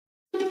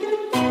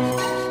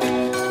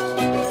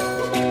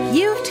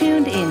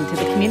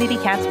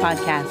Community Cats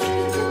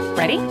podcast.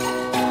 Ready?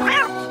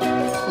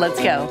 Let's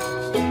go.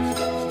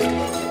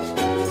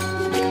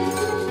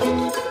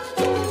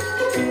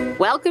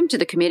 Welcome to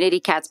the Community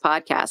Cats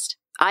podcast.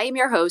 I am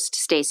your host,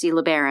 Stacy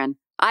LeBaron.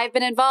 I've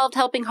been involved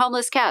helping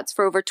homeless cats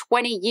for over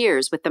 20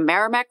 years with the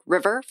Merrimack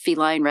River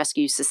Feline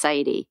Rescue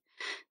Society.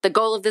 The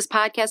goal of this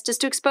podcast is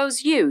to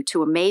expose you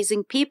to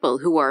amazing people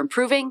who are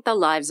improving the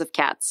lives of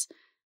cats.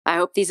 I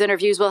hope these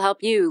interviews will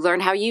help you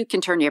learn how you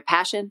can turn your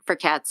passion for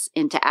cats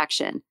into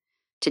action.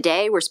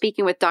 Today, we're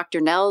speaking with Dr.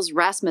 Nels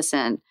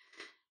Rasmussen.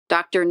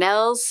 Dr.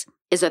 Nels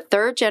is a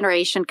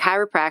third-generation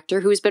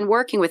chiropractor who's been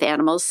working with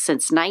animals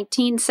since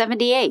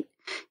 1978.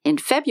 In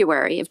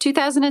February of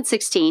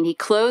 2016, he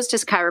closed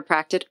his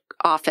chiropractic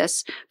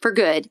office for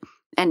good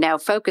and now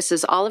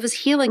focuses all of his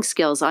healing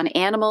skills on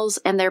animals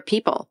and their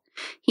people.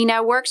 He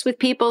now works with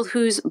people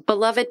whose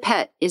beloved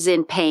pet is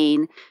in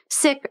pain,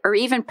 sick, or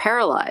even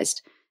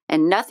paralyzed,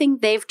 and nothing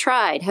they've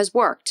tried has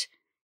worked.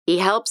 He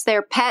helps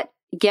their pet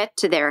get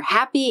to their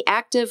happy,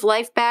 active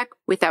life back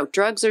without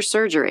drugs or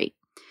surgery.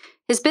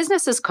 His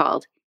business is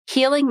called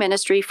Healing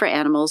Ministry for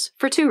Animals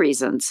for two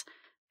reasons.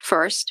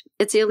 First,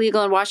 it's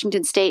illegal in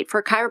Washington state for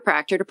a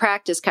chiropractor to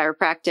practice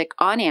chiropractic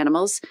on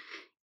animals,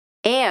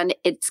 and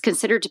it's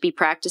considered to be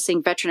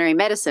practicing veterinary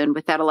medicine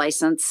without a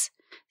license.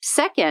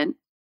 Second,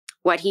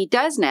 what he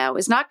does now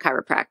is not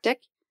chiropractic.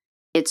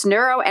 It's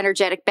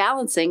neuroenergetic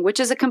balancing, which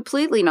is a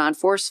completely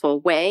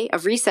non-forceful way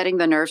of resetting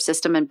the nerve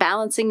system and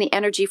balancing the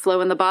energy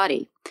flow in the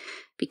body.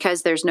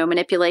 Because there's no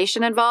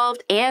manipulation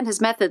involved and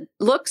his method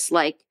looks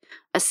like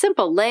a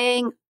simple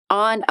laying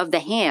on of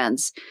the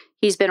hands,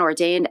 he's been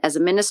ordained as a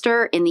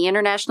minister in the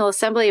International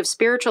Assembly of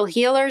Spiritual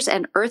Healers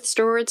and Earth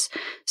Stewards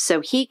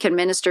so he can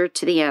minister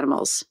to the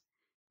animals.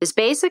 His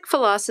basic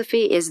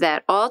philosophy is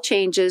that all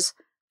changes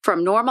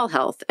from normal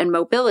health and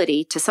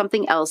mobility to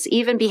something else,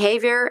 even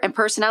behavior and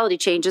personality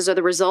changes, are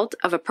the result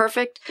of a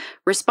perfect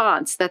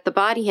response that the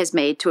body has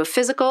made to a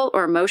physical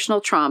or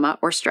emotional trauma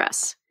or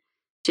stress.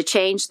 To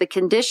change the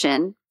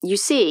condition,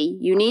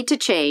 you need to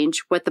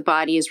change what the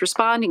body is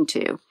responding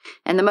to.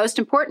 And the most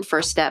important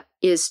first step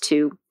is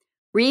to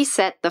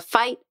reset the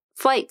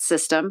fight-flight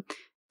system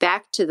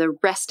back to the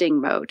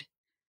resting mode.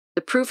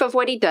 The proof of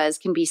what he does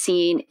can be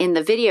seen in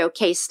the video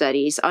case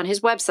studies on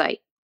his website.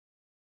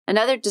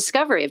 Another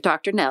discovery of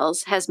Dr.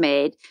 Nels has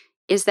made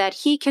is that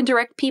he can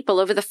direct people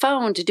over the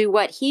phone to do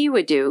what he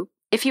would do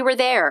if he were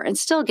there and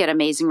still get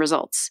amazing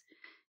results.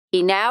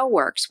 He now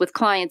works with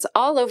clients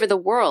all over the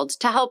world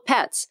to help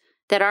pets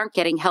that aren't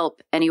getting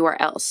help anywhere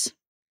else.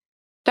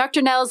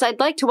 Dr. Nels, I'd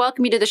like to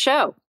welcome you to the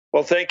show.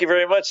 Well, thank you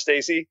very much,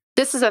 Stacy.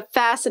 This is a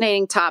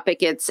fascinating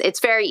topic. It's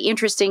very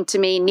interesting to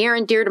me, near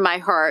and dear to my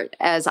heart,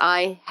 as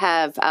I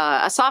have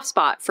a soft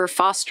spot for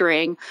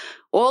fostering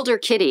older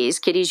kitties.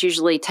 Kitties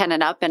usually 10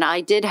 and up, and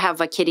I did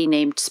have a kitty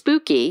named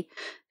Spooky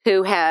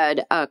who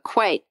had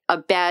quite a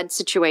bad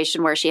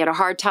situation where she had a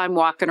hard time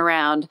walking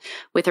around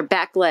with her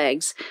back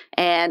legs.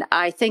 And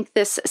I think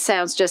this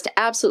sounds just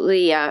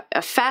absolutely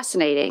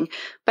fascinating.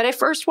 But I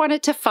first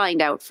wanted to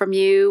find out from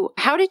you,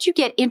 how did you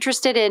get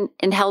interested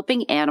in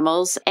helping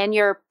animals and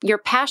your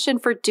passion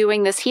for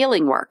doing this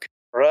healing work?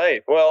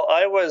 Right. Well,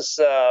 I was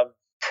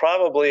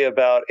probably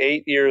about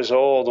 8 years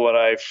old when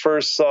I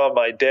first saw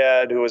my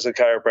dad, who was a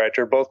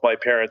chiropractor. Both my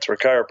parents were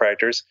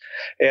chiropractors.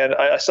 And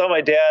I saw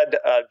my dad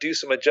do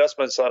some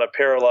adjustments on a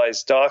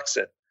paralyzed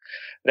dachshund.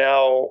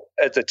 Now,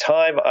 at the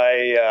time,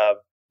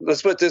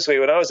 let's put it this way.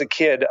 When I was a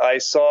kid, I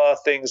saw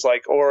things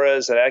like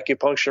auras and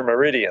acupuncture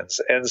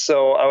meridians. And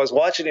so I was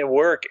watching him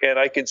work, and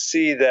I could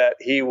see that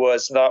he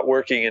was not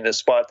working in a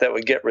spot that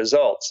would get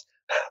results.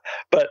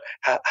 But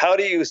how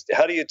do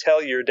you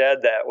tell your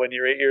dad that when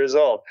you're 8 years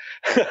old?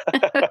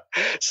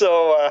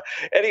 So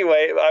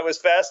anyway, I was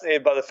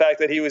fascinated by the fact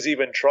that he was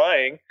even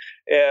trying.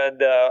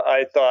 And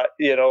I thought,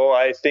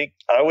 I think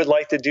I would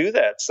like to do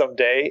that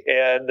someday.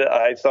 And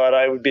I thought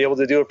I would be able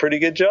to do a pretty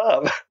good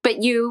job.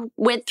 But you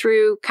went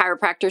through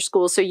chiropractor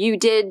school, so you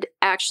did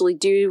actually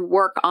do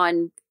work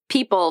on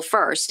people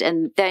first,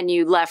 and then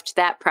you left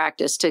that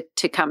practice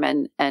to come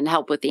in and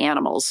help with the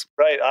animals.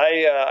 Right.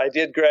 I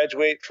did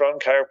graduate from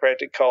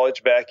chiropractic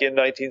college back in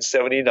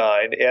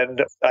 1979,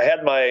 and I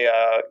had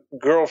my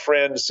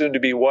girlfriend,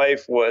 soon-to-be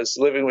wife, was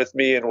living with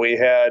me, and we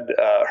had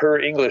her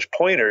English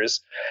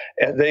pointers,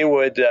 and they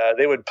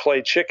would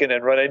play chicken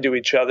and run into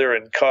each other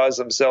and cause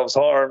themselves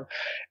harm.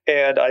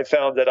 And I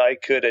found that I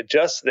could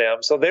adjust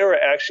them. So they were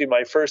actually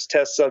my first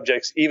test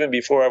subjects, even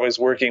before I was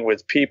working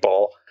with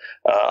people.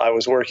 I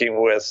was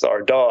working with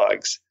our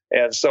dogs.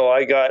 And so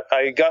I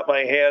got my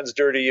hands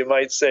dirty, you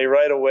might say,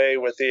 right away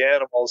with the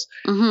animals.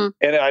 Mm-hmm.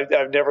 And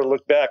I've never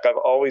looked back. I've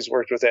always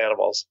worked with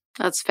animals.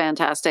 That's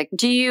fantastic.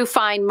 Do you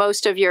find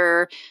most of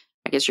your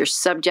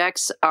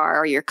subjects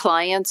are your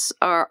clients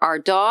are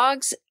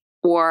dogs?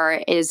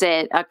 Or is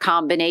it a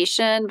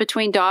combination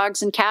between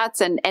dogs and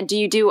cats? And do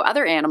you do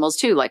other animals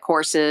too, like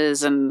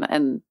horses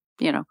and?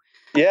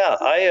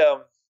 Yeah,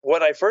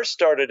 when I first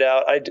started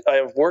out,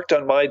 I worked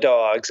on my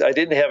dogs. I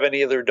didn't have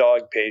any other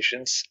dog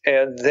patients.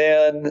 And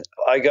then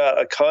I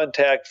got a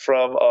contact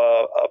from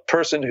a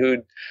person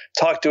who'd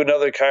talked to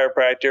another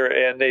chiropractor,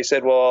 and they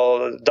said,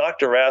 well,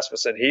 Dr.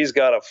 Rasmussen, he's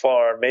got a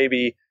farm.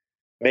 Maybe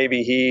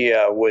he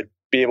would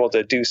be able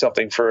to do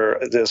something for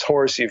this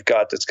horse you've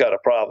got that's got a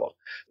problem.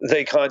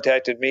 They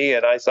contacted me,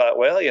 and I thought,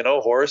 well,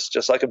 horse,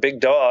 just like a big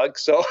dog.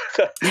 So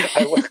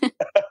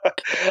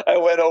I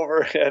went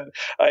over and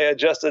I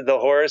adjusted the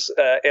horse,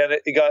 and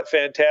it got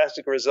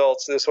fantastic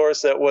results. This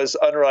horse that was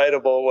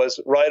unrideable was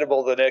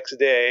rideable the next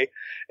day.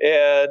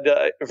 And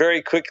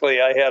very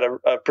quickly, I had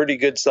a pretty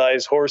good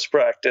sized horse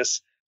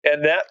practice.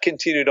 And that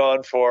continued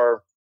on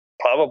for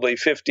probably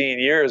 15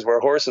 years, where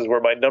horses were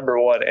my number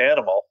one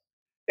animal.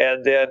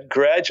 And then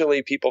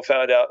gradually people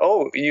found out,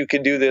 oh, you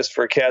can do this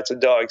for cats and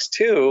dogs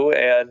too.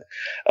 And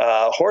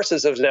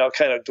horses have now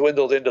kind of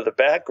dwindled into the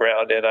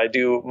background. And I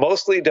do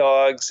mostly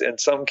dogs and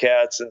some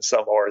cats and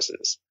some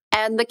horses.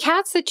 And the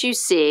cats that you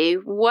see,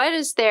 what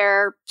is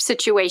their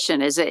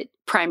situation? Is it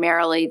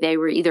primarily they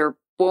were either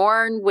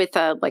born with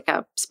a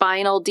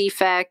spinal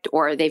defect,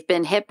 or they've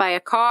been hit by a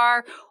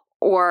car,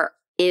 or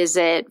is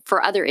it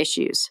for other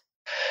issues?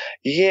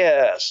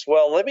 Yes.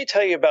 Well, let me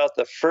tell you about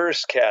the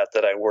first cat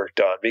that I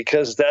worked on,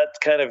 because that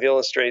kind of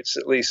illustrates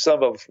at least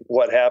some of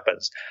what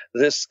happens.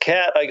 This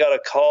cat, I got a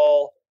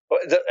call.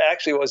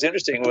 Actually, what was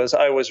interesting was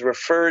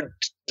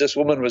this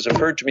woman was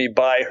referred to me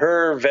by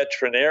her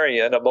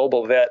veterinarian, a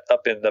mobile vet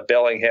up in the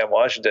Bellingham,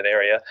 Washington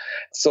area.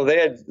 So they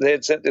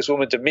had sent this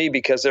woman to me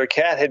because their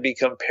cat had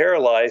become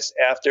paralyzed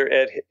after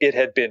it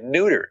had been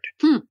neutered.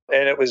 And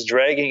it was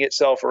dragging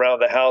itself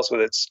around the house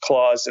with its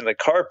claws in the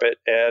carpet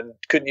and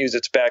couldn't use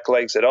its back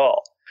legs at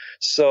all.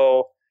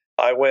 So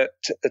I went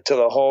to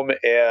the home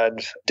and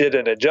did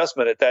an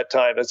adjustment. At that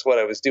time, that's what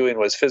I was doing,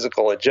 was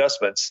physical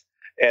adjustments.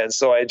 And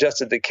so I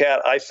adjusted the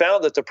cat. I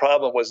found that the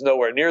problem was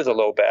nowhere near the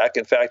low back.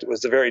 In fact, it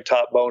was the very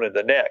top bone in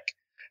the neck.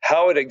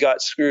 How it had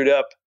got screwed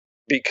up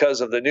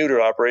because of the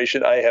neuter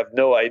operation, I have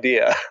no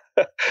idea.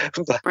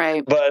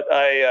 Right. But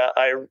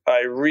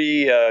I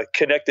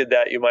reconnected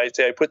that, you might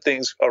say. I put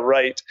things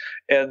right.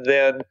 And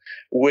then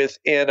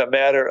within a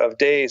matter of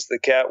days, the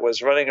cat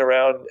was running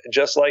around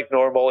just like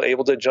normal,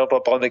 able to jump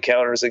up on the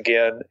counters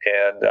again.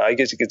 And I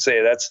guess you could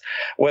say that's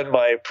when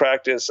my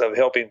practice of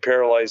helping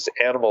paralyzed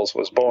animals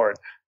was born.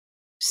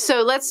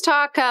 So let's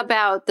talk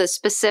about the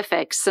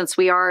specifics, since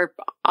we are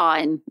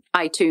on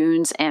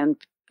iTunes and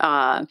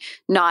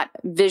not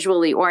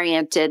visually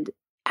oriented.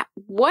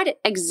 What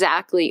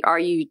exactly are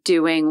you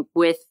doing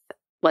with,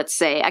 let's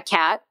say, a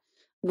cat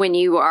when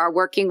you are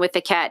working with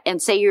a cat,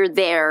 and say you're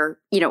there,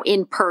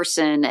 in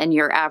person, and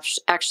you're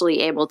actually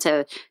able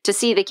to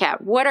see the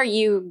cat? What are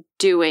you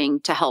doing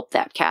to help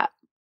that cat?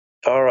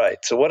 All right.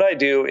 So what I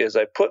do is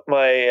I put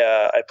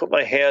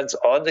my hands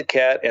on the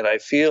cat, and I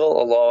feel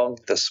along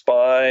the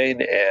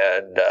spine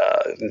and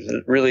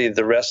really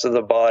the rest of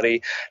the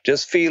body,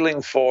 just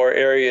feeling for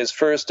areas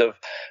first of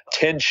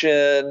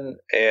tension,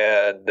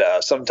 and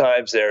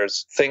sometimes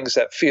there's things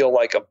that feel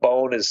like a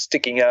bone is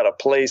sticking out of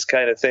place,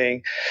 kind of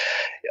thing.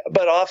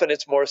 But often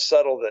it's more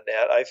subtle than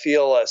that. I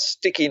feel a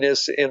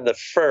stickiness in the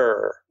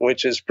fur,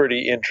 which is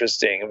pretty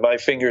interesting. My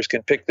fingers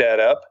can pick that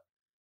up.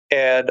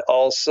 And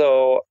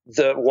also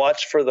the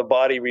watch for the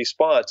body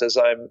response as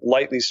I'm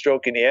lightly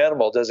stroking the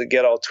animal. Does it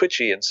get all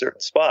twitchy in certain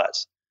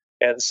spots?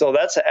 And so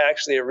that's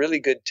actually a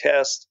really good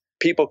test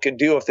people can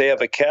do if they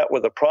have a cat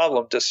with a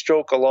problem, to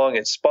stroke along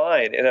its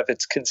spine. And if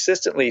it's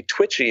consistently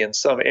twitchy in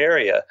some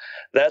area,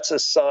 that's a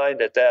sign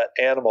that that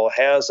animal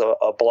has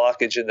a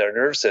blockage in their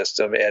nerve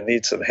system and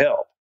needs some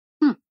help.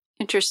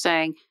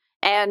 Interesting.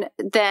 And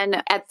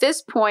then at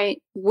this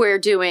point, you're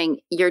doing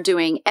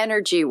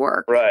energy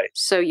work. Right.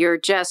 So you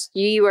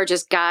are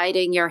just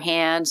guiding your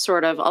hand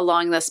sort of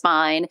along the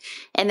spine.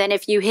 And then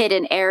if you hit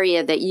an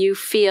area that you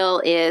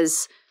feel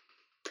is,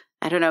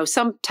 I don't know,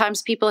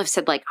 sometimes people have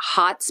said like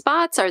hot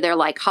spots. Are there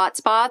like hot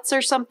spots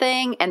or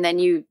something? And then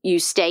you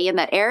stay in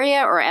that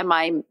area, or am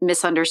I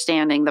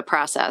misunderstanding the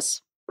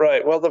process?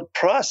 Right. Well, the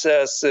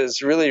process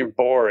is really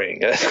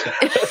boring, as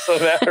a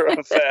matter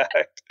of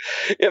fact.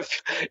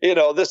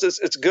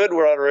 It's good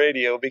we're on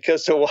radio,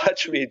 because to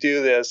watch me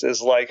do this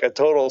is like a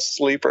total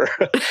sleeper.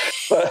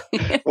 But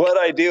what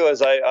I do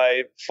is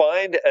I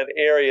find an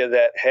area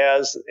that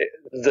has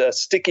the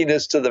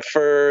stickiness to the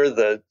fur,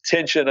 the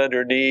tension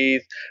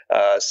underneath,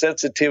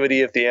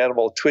 sensitivity if the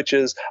animal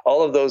twitches,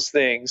 all of those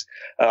things.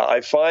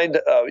 I find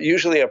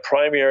usually a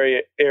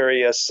primary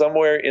area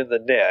somewhere in the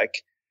neck.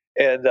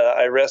 And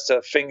I rest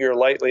a finger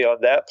lightly on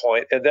that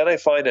point. And then I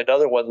find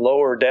another one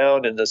lower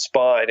down in the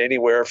spine,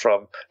 anywhere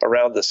from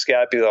around the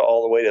scapula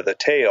all the way to the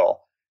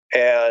tail.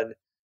 And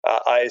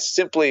I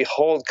simply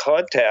hold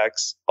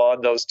contacts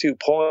on those 2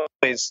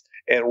 points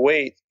and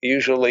wait,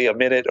 usually a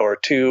minute or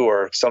 2,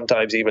 or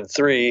sometimes even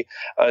 3,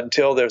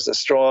 until there's a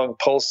strong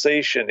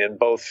pulsation in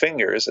both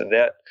fingers. And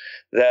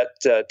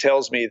that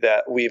tells me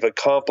that we've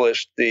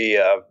accomplished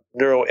the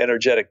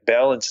neuroenergetic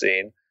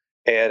balancing.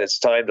 And it's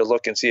time to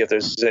look and see if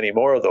there's any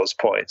more of those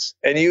points.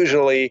 And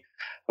usually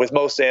with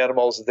most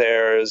animals,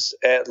 there's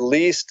at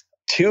least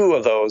 2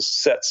 of those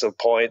sets of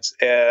points.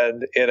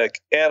 And in an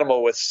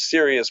animal with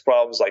serious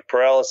problems like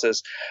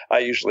paralysis, I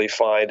usually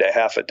find a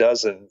half a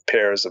dozen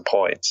pairs of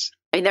points.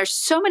 I mean, there's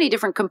so many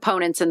different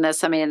components in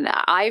this. I mean,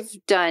 I've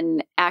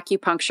done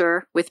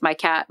acupuncture with my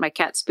cat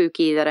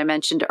Spooky that I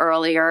mentioned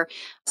earlier.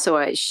 So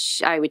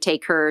I would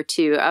take her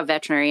to a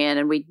veterinarian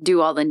and we do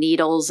all the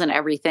needles and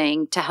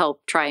everything to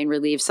help try and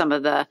relieve some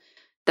of the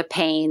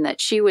pain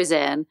that she was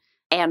in,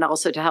 and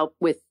also to help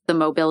with the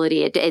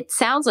mobility. It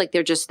sounds like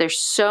there's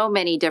so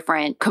many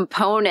different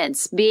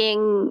components.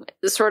 Being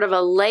sort of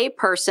a lay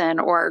person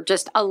or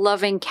just a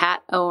loving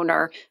cat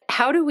owner,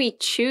 how do we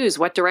choose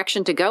what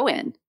direction to go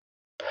in?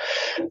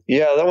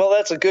 Yeah, well,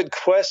 that's a good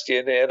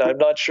question, and I'm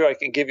not sure I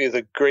can give you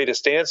the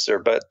greatest answer,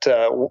 but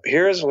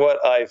here's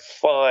what I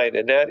find,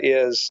 and that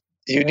is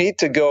you need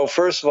to go,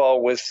 first of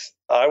all, with,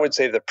 I would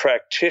say, the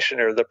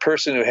practitioner, the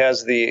person who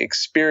has the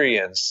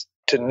experience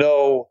to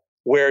know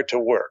where to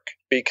work.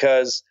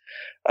 Because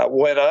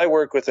when I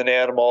work with an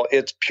animal,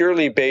 it's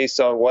purely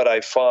based on what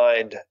I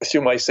find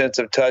through my sense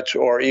of touch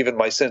or even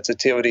my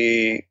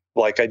sensitivity.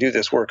 Like, I do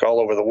this work all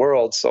over the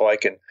world, so I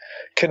can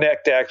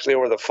connect actually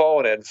over the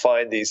phone and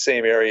find these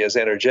same areas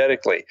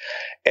energetically.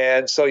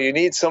 And so you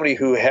need somebody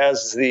who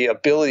has the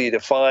ability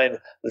to find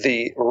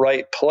the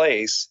right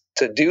place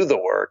to do the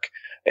work.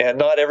 And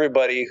not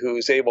everybody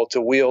who's able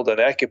to wield an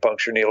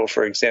acupuncture needle,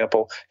 for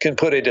example, can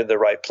put it in the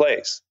right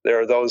place. There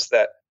are those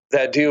that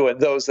do, and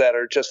those that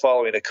are just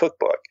following a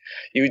cookbook.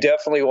 You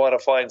definitely want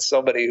to find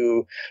somebody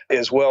who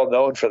is well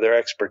known for their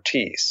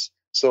expertise.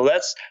 So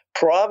that's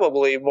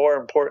probably more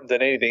important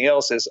than anything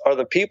else, is, are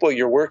the people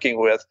you're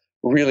working with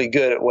really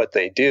good at what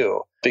they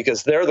do?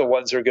 Because they're the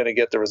ones who are going to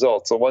get the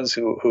results, the ones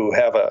who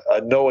have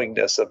a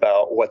knowingness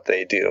about what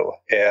they do.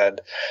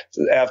 And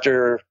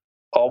after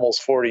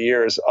almost 40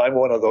 years, I'm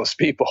one of those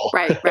people.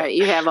 Right.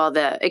 You have all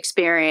the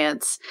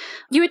experience.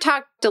 You had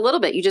talked a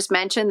little bit. You just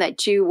mentioned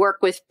that you work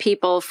with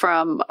people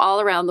from all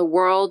around the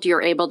world.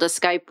 You're able to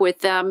Skype with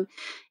them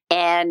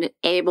and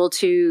able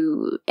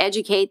to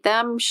educate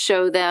them,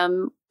 show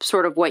them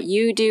sort of what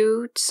you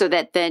do so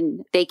that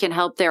then they can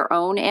help their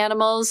own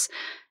animals.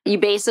 You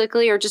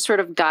basically are just sort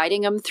of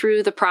guiding them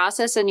through the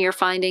process, and you're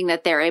finding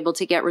that they're able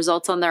to get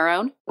results on their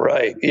own?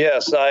 Right.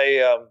 Yes.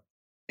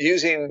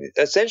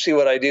 Essentially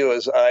what I do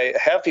is I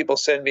have people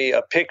send me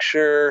a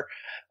picture,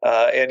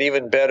 and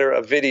even better,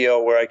 a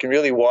video where I can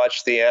really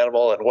watch the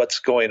animal and what's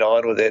going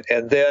on with it.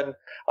 And then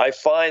I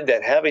find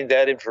that having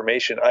that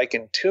information, I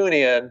can tune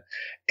in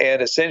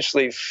and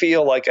essentially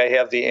feel like I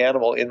have the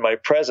animal in my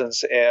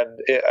presence. And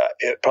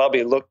it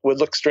probably would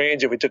look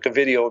strange if we took a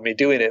video of me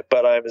doing it,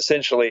 but I'm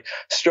essentially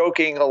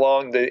stroking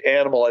along the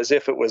animal as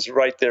if it was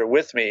right there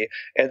with me.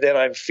 And then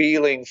I'm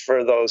feeling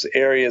for those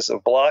areas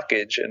of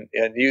blockage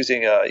and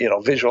using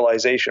a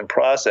visualization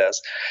process.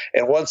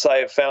 And once I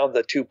have found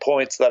the 2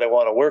 points that I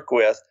want to work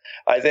with,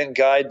 I then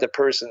guide the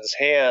person's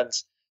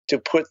hands to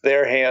put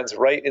their hands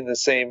right in the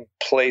same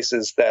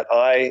places that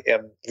I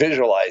am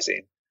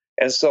visualizing.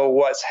 And so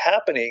what's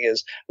happening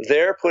is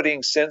they're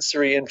putting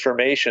sensory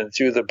information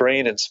through the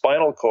brain and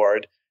spinal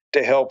cord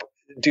to help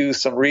do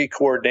some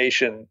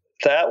recoordination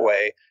that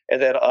way.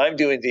 And then I'm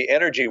doing the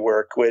energy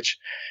work, which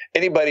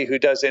anybody who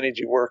does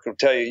energy work will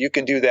tell you, you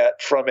can do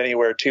that from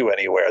anywhere to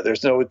anywhere.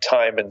 There's no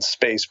time and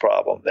space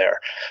problem there.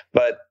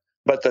 But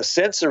the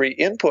sensory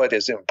input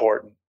is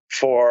important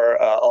for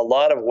a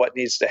lot of what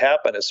needs to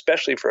happen,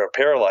 especially for a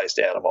paralyzed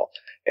animal.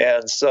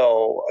 And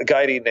so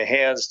guiding the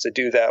hands to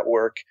do that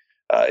work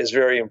is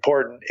very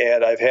important.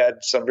 And I've had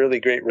some really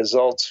great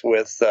results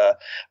with,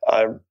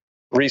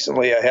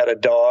 recently I had a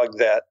dog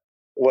that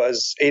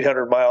was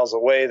 800 miles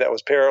away that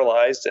was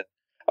paralyzed, and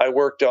I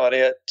worked on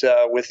it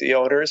with the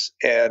owners,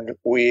 and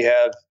we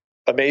had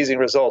amazing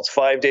results.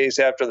 5 days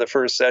after the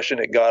first session,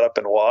 it got up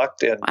and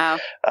walked, and wow.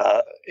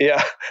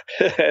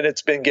 And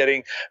it's been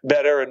getting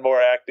better and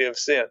more active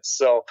since.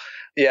 So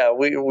yeah,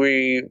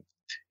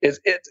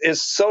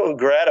 it's so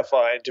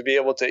gratifying to be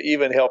able to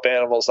even help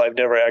animals I've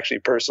never actually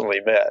personally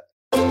met.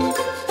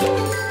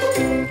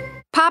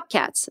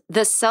 PopCats,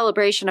 the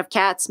celebration of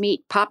cats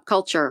meet pop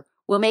culture,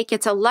 will make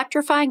its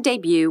electrifying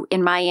debut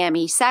in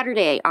Miami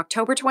Saturday,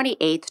 October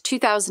 28th,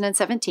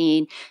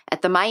 2017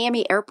 at the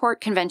Miami Airport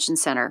Convention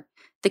Center.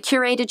 The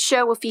curated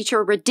show will feature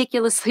a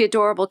ridiculously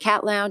adorable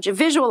cat lounge,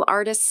 visual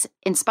artists,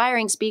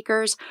 inspiring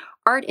speakers,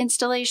 art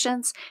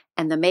installations,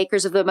 and the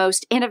makers of the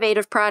most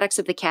innovative products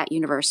of the cat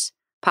universe.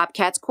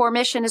 PopCat's core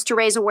mission is to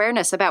raise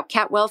awareness about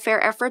cat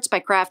welfare efforts by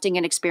crafting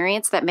an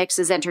experience that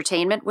mixes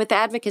entertainment with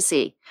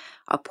advocacy.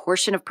 A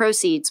portion of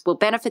proceeds will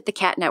benefit the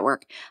Cat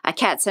Network, a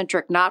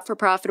cat-centric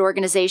not-for-profit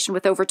organization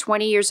with over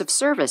 20 years of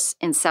service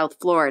in South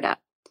Florida.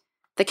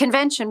 The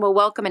convention will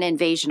welcome an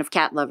invasion of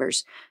cat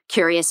lovers,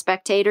 curious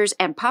spectators,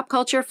 and pop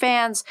culture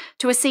fans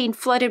to a scene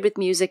flooded with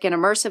music and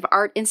immersive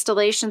art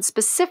installations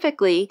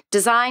specifically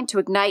designed to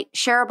ignite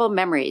shareable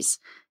memories.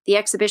 The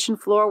exhibition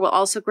floor will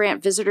also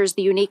grant visitors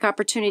the unique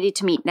opportunity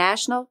to meet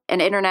national and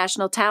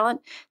international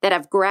talent that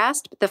have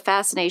grasped the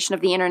fascination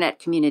of the internet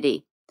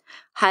community.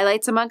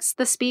 Highlights amongst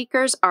the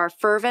speakers are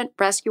fervent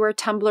rescuer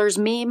Tumblr's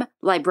meme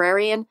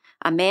librarian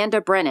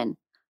Amanda Brennan,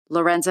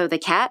 Lorenzo the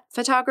Cat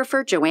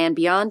photographer Joanne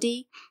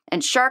Biondi,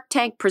 and Shark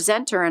Tank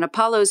presenter and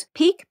Apollo's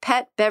Peak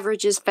Pet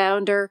Beverages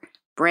founder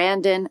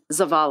Brandon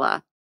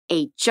Zavala.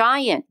 A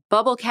giant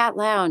bubble cat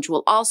lounge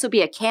will also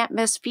be a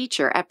can't-miss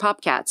feature at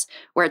PopCats,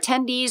 where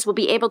attendees will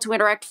be able to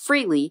interact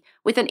freely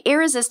with an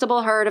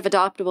irresistible herd of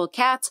adoptable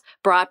cats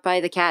brought by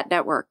the Cat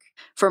Network.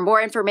 For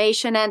more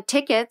information and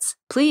tickets,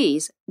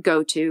 please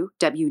go to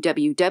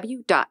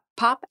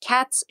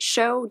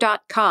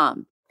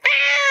www.popcatsshow.com.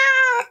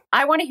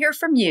 I want to hear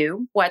from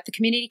you what the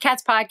Community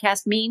Cats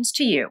Podcast means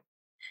to you.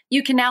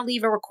 You can now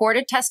leave a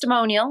recorded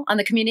testimonial on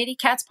the Community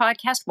Cats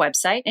Podcast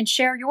website and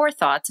share your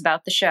thoughts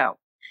about the show.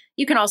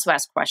 You can also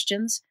ask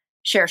questions,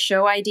 share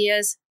show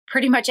ideas,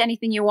 pretty much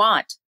anything you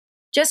want.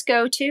 Just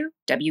go to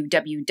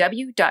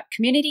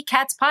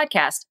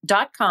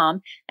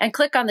www.communitycatspodcast.com and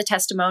click on the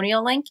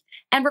testimonial link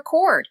and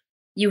record.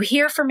 You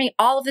hear from me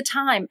all of the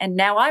time, and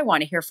now I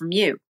want to hear from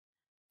you.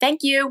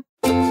 Thank you.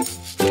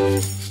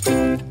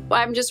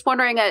 I'm just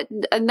wondering,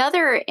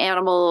 another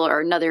animal or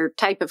another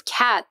type of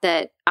cat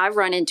that I've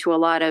run into a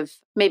lot of,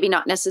 maybe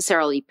not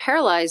necessarily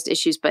paralyzed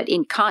issues, but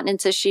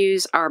incontinence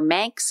issues, are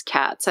Manx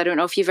cats. I don't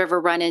know if you've ever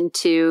run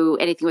into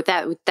anything with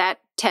that.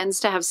 That tends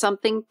to have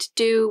something to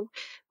do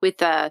with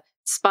the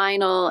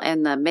spinal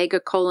and the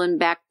megacolon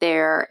back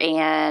there.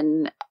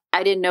 And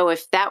I didn't know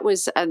if that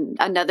was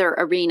another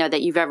arena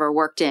that you've ever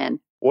worked in.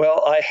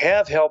 Well, I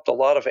have helped a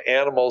lot of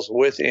animals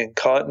with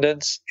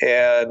incontinence,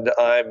 and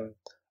I'm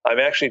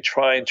actually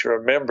trying to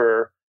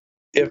remember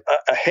if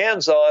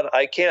hands-on,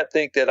 I can't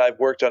think that I've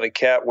worked on a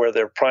cat where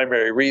their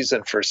primary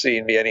reason for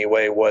seeing me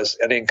anyway was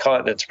an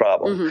incontinence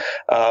problem.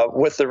 Mm-hmm.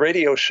 With the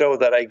radio show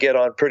that I get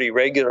on pretty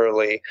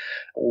regularly,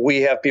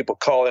 we have people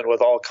call in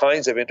with all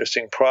kinds of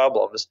interesting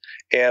problems.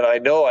 And I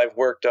know I've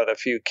worked on a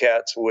few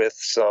cats with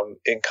some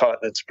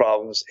incontinence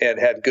problems and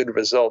had good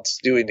results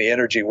doing the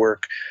energy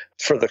work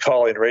for the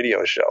call-in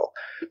radio show.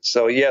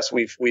 So yes,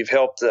 we've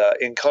helped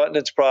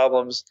incontinence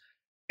problems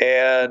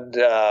and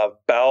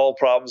bowel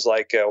problems.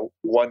 Like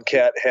one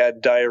cat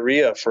had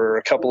diarrhea for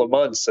a couple of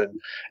months, and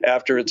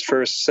after its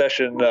first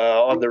session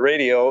on the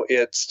radio,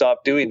 it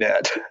stopped doing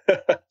that.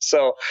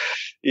 So,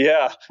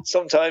 yeah,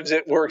 sometimes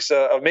it works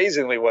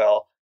amazingly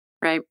well.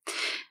 Right.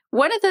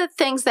 One of the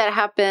things that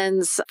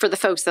happens for the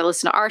folks that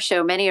listen to our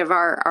show, many of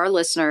our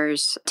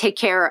listeners take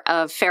care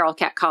of feral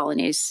cat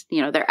colonies.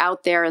 You know, they're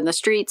out there in the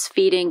streets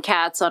feeding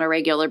cats on a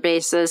regular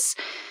basis.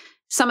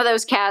 Some of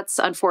those cats,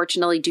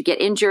 unfortunately, do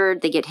get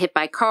injured. They get hit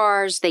by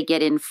cars. They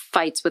get in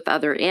fights with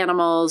other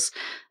animals.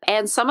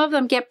 And some of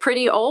them get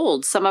pretty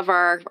old. Some of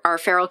our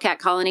feral cat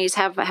colonies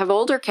have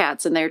older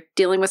cats, and they're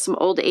dealing with some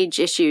old age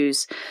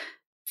issues.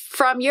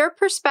 From your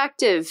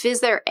perspective,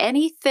 is there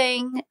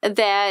anything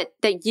that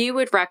you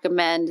would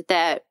recommend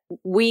that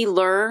we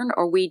learn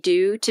or we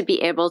do to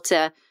be able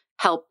to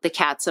help the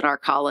cats in our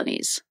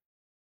colonies?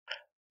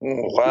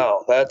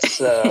 Wow, that's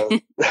well.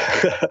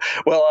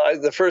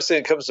 The first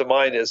thing that comes to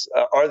mind is: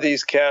 are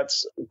these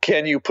cats?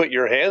 Can you put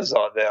your hands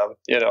on them?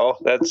 You know,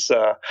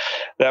 that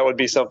would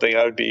be something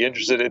I would be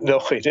interested in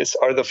knowing.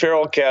 Are the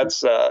feral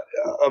cats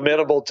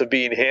amenable to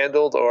being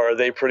handled, or are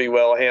they pretty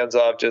well hands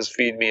off? Just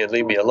feed me and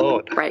leave me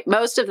alone. Right.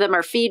 Most of them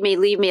are feed me,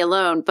 leave me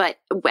alone. But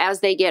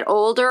as they get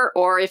older,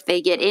 or if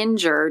they get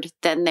injured,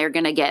 then they're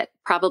going to get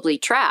probably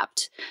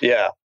trapped.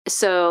 Yeah.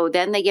 So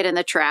then they get in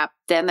the trap,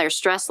 then their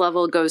stress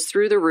level goes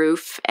through the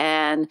roof.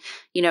 And,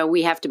 you know,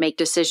 we have to make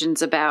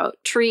decisions about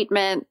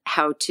treatment,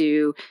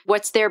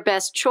 what's their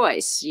best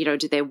choice? You know,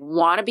 do they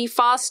want to be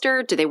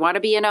fostered? Do they want to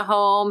be in a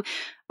home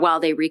while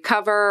they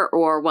recover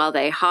or while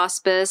they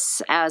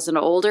hospice as an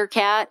older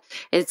cat?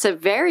 It's a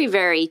very,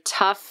 very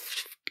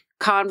tough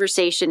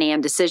conversation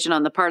and decision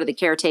on the part of the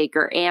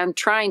caretaker, and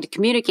trying to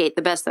communicate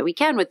the best that we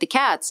can with the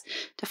cats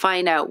to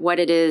find out what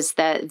it is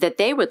that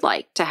they would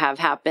like to have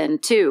happen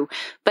too.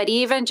 But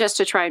even just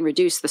to try and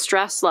reduce the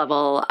stress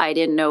level, I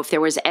didn't know if there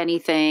was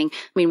anything.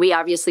 I mean,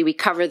 we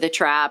cover the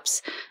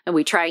traps and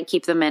we try and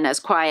keep them in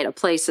as quiet a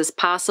place as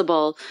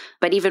possible.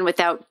 But even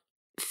without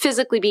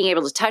physically being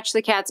able to touch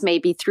the cats,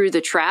 maybe through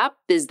the trap,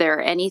 is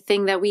there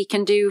anything that we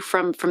can do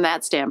from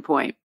that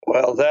standpoint?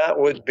 Well, that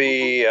would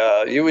be,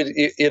 you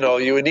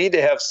would need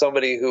to have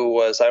somebody who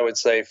was, I would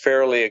say,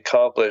 fairly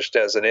accomplished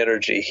as an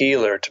energy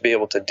healer to be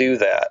able to do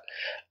that.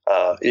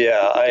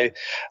 I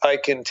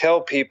can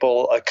tell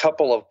people a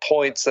couple of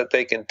points that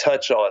they can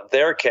touch on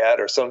their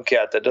cat or some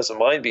cat that doesn't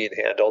mind being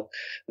handled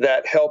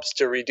that helps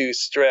to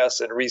reduce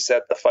stress and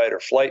reset the fight or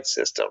flight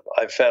system.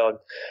 I've found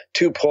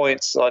 2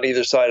 points on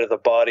either side of the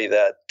body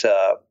that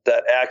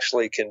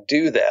actually can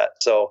do that.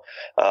 So,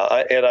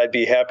 I'd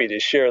be happy to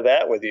share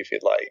that with you if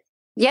you'd like.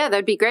 Yeah,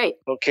 that'd be great.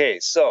 Okay,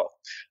 so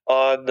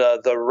on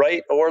the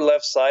right or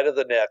left side of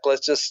the neck,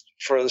 let's just,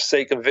 for the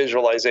sake of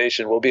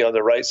visualization, we'll be on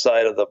the right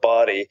side of the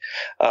body.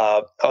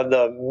 On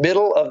the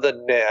middle of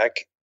the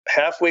neck,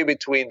 halfway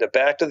between the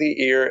back of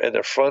the ear and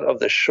the front of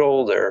the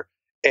shoulder,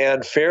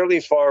 and fairly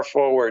far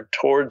forward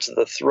towards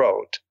the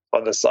throat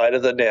on the side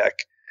of the neck,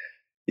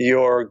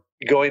 you're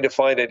going to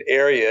find an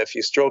area, if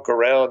you stroke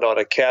around on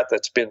a cat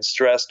that's been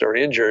stressed or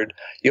injured,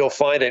 you'll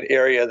find an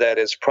area that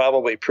is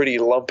probably pretty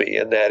lumpy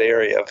in that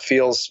area,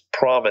 feels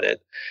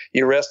prominent.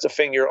 You rest a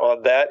finger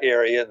on that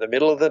area in the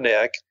middle of the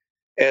neck,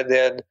 and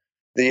then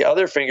the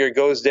other finger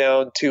goes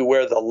down to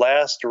where the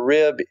last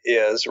rib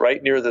is,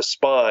 right near the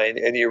spine,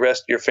 and you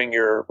rest your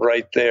finger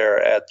right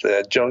there at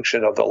the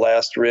junction of the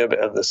last rib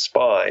and the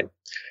spine.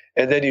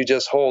 And then you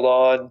just hold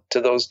on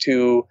to those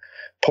 2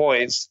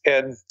 points.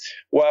 And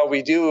while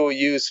we do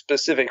use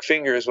specific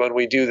fingers when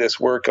we do this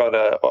work on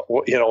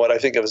what I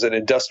think of as an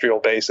industrial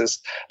basis,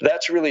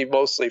 that's really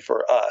mostly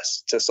for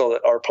us, so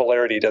that our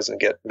polarity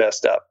doesn't get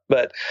messed up.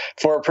 But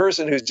for a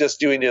person who's just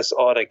doing this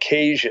on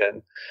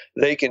occasion,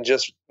 they can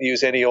just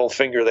use any old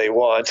finger they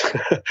want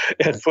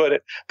and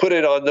put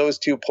it on those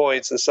 2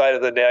 points, the side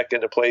of the neck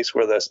and the place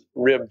where the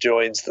rib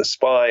joins the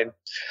spine,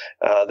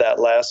 that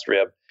last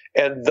rib.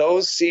 And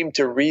those seem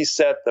to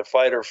reset the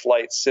fight or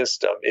flight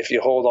system if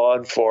you hold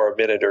on for a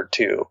minute or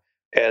 2.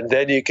 And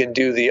then you can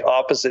do the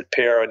opposite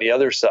pair on the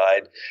other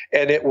side,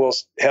 and it will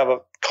have a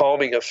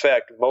calming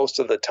effect most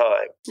of the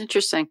time.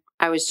 Interesting.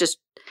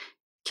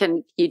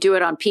 Can you do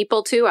it on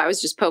people too? I was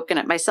just poking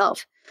at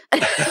myself.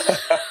 I'll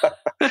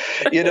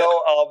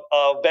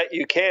bet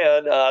you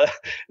can.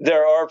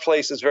 There are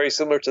places very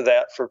similar to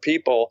that for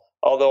people,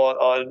 although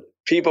on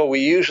people, we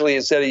usually,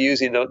 instead of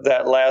using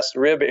that last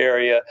rib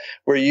area,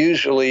 we're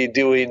usually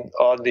doing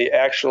on the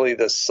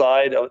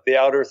side of the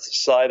outer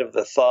side of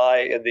the thigh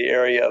and the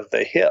area of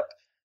the hip.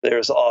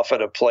 There's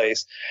often a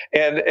place,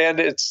 and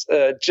it's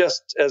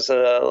just as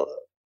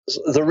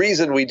the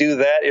reason we do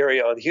that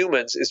area on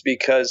humans is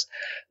because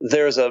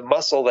there's a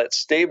muscle that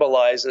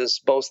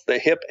stabilizes both the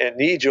hip and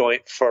knee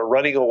joint for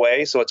running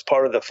away, so it's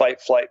part of the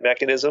fight-flight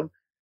mechanism.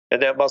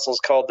 And that muscle is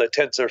called the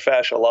tensor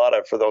fascia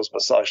lata for those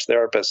massage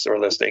therapists who are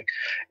listening.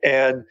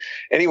 And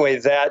anyway,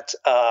 that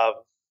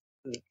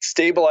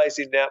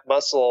stabilizing that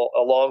muscle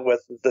along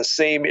with the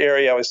same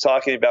area I was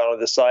talking about on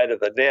the side of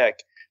the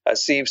neck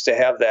seems to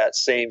have that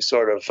same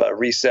sort of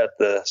reset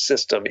the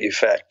system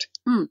effect.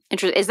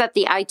 Interesting. Is that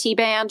the IT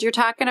band you're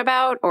talking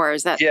about, or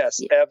is that? Yes.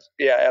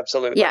 Yeah,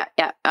 absolutely. Yeah.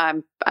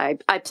 I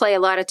play a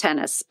lot of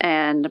tennis,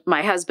 and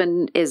my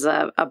husband is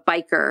a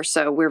biker,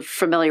 so we're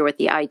familiar with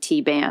the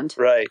IT band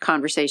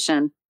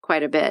conversation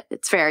quite a bit.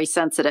 It's very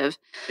sensitive.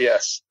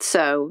 Yes.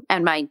 So,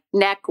 and my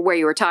neck, where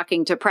you were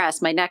talking to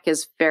press, my neck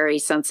is very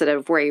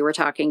sensitive where you were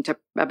talking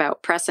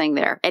about pressing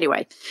there.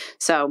 Anyway,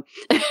 so.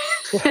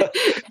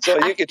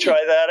 So you could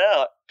try that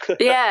out.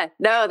 Yeah,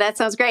 no, that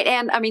sounds great.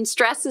 And I mean,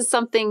 stress is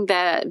something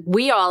that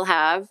we all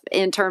have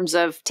in terms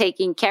of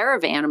taking care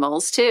of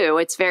animals too.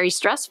 It's very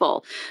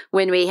stressful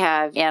when we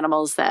have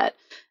animals that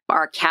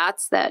are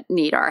cats that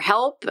need our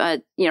help.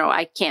 I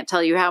can't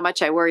tell you how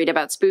much I worried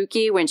about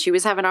Spooky when she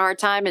was having a hard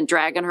time and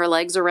dragging her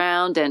legs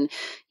around, and,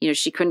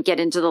 she couldn't get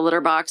into the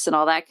litter box and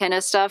all that kind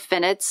of stuff.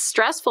 And it's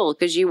stressful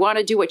because you want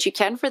to do what you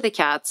can for the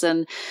cats,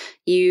 and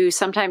you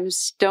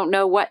sometimes don't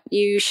know what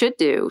you should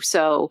do.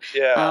 So,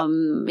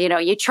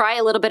 you try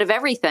a little bit of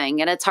everything,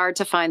 and it's hard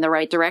to find the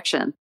right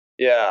direction.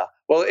 Yeah.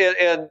 Well,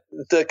 and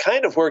the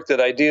kind of work that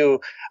I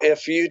do,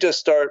 if you just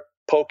start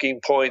poking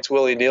points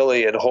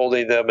willy-nilly and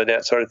holding them and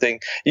that sort of thing,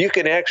 you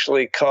can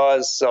actually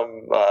cause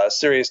some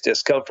serious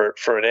discomfort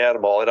for an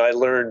animal. And I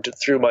learned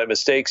through my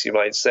mistakes, you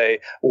might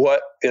say,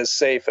 what is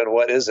safe and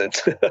what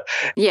isn't.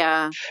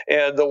 Yeah.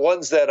 And the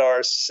ones that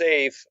are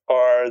safe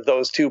are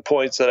those 2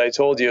 points that I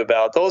told you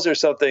about. Those are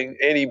something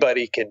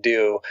anybody can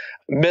do.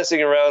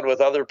 Messing around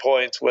with other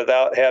points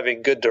without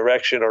having good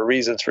direction or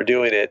reasons for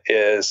doing it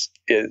is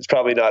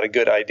probably not a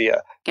good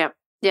idea. Yep.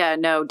 Yeah,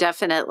 no,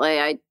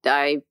 definitely.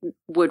 I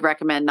would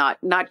recommend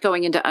not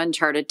going into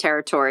uncharted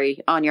territory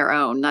on your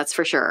own. That's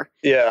for sure.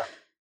 Yeah.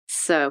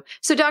 So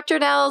Dr.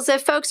 Nels,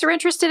 if folks are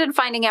interested in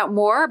finding out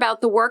more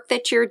about the work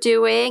that you're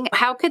doing,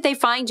 how could they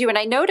find you? And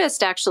I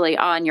noticed actually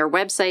on your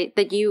website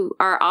that you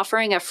are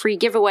offering a free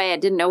giveaway. I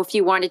didn't know if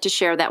you wanted to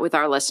share that with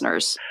our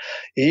listeners.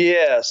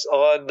 Yes.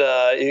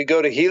 You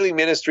go to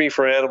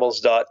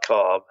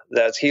healingministryforanimals.com.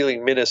 That's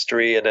healing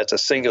ministry, and that's a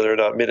singular,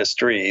 not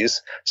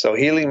ministries. So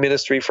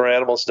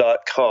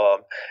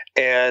healingministryforanimals.com.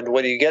 And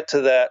when you get to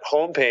that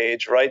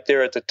homepage, right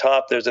there at the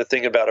top, there's a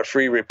thing about a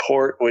free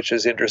report, which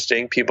is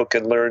interesting. People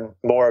can learn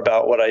more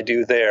about what I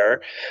do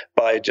there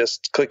by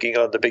just clicking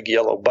on the big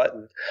yellow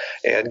button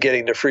and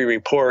getting the free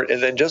report.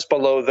 And then just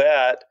below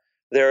that,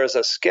 there is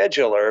a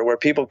scheduler where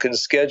people can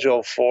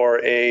schedule for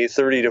a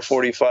 30 to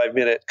 45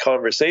 minute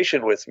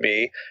conversation with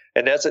me.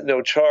 And that's at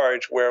no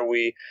charge, where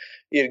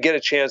you get a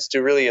chance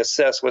to really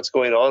assess what's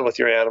going on with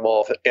your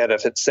animal and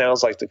if it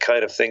sounds like the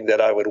kind of thing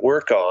that I would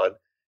work on.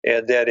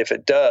 And then if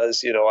it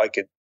does, I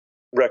could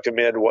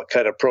recommend what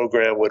kind of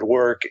program would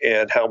work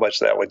and how much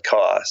that would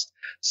cost.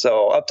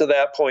 So up to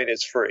that point,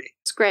 it's free.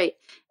 It's great.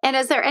 And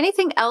is there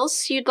anything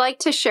else you'd like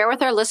to share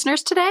with our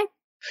listeners today?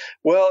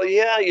 Well,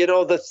 yeah,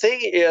 the thing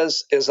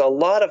is a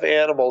lot of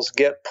animals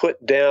get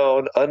put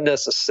down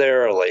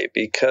unnecessarily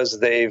because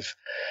they've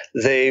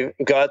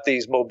got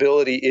these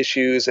mobility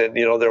issues, and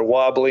they're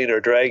wobbling or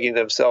dragging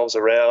themselves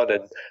around,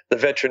 and the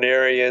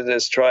veterinarian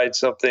has tried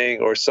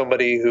something, or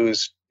somebody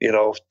who's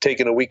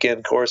taken a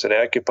weekend course in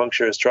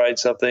acupuncture has tried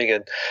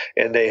something,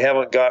 and they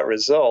haven't got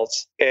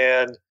results.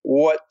 And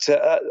what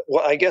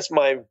I guess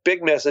my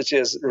big message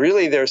is,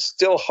 really there's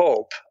still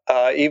hope,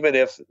 even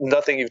if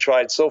nothing you've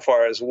tried so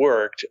far has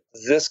worked.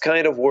 This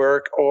kind of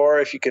work, or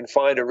if you can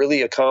find a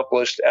really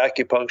accomplished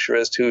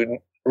acupuncturist who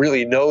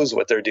really knows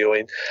what they're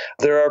doing,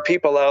 there are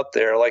people out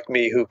there like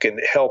me who can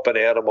help an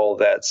animal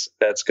that's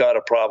got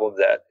a problem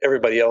that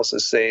everybody else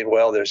is saying,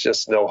 well, there's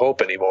just no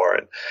hope anymore.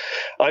 And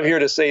I'm here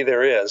to say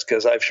there is,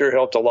 because I've sure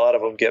helped a lot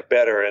of them get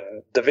better,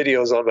 and the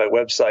videos on my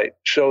website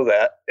show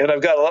that. And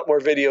I've got a lot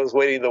more videos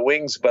waiting in the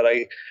wings, but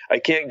I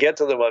can't get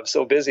to them. I'm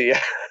so busy.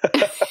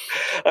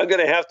 I'm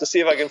going to have to see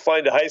if I can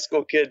find a high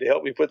school kid to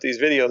help me put these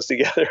videos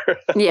together.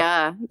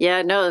 Yeah.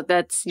 No,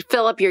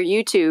 fill up your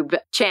YouTube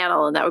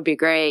channel, and that would be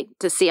great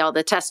to see all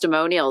the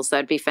testimonials.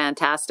 That'd be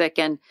fantastic.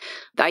 And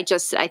I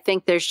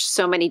think there's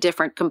so many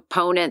different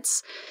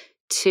components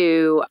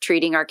to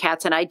treating our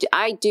cats. And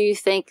I do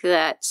think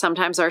that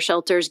sometimes our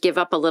shelters give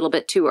up a little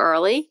bit too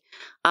early.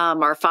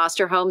 Our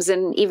foster homes,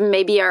 and even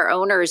maybe our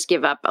owners,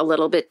 give up a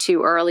little bit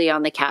too early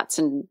on the cats,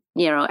 and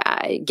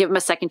give them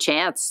a second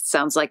chance.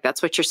 Sounds like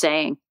that's what you're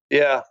saying.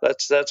 Yeah,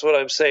 that's what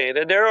I'm saying.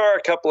 And there are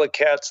a couple of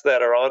cats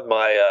that are on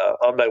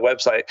my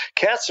website.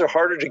 Cats are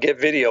harder to get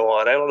video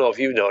on. I don't know if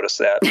you noticed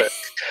that, but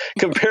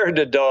compared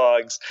to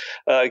dogs,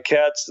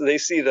 cats, they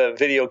see the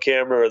video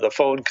camera or the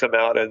phone come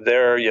out, and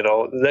they're,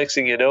 the next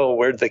thing you know,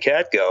 where'd the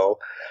cat go?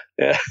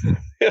 Yeah.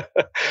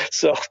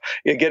 So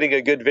getting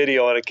a good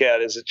video on a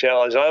cat is a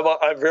challenge.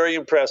 I'm very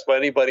impressed by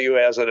anybody who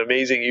has an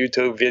amazing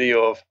YouTube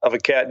video of a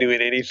cat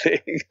doing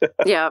anything.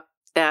 Yeah.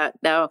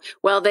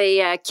 Well,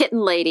 the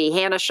kitten lady,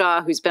 Hannah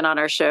Shaw, who's been on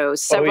our show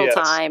several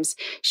times,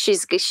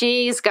 she's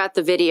got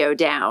the video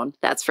down.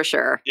 That's for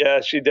sure.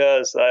 Yeah, she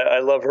does. I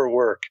love her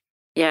work.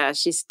 Yeah,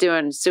 she's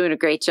doing a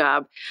great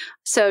job.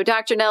 So,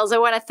 Dr. Nels, I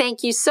want to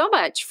thank you so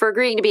much for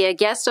agreeing to be a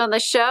guest on the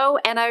show,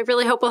 and I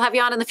really hope we'll have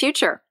you on in the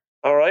future.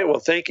 All right. Well,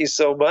 thank you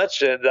so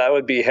much, and I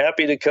would be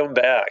happy to come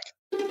back.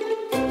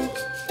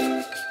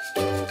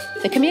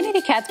 The Community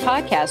Cats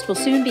podcast will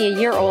soon be a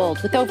year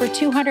old, with over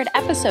 200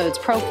 episodes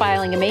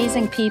profiling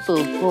amazing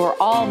people who are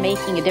all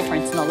making a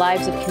difference in the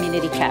lives of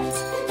community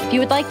cats. If you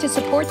would like to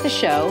support the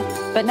show,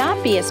 but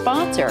not be a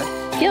sponsor,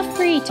 feel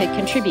free to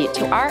contribute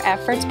to our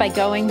efforts by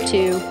going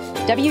to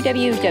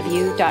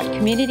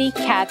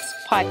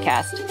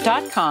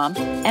www.communitycatspodcast.com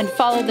and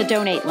follow the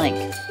donate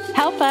link.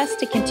 Help us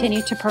to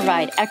continue to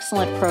provide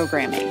excellent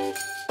programming.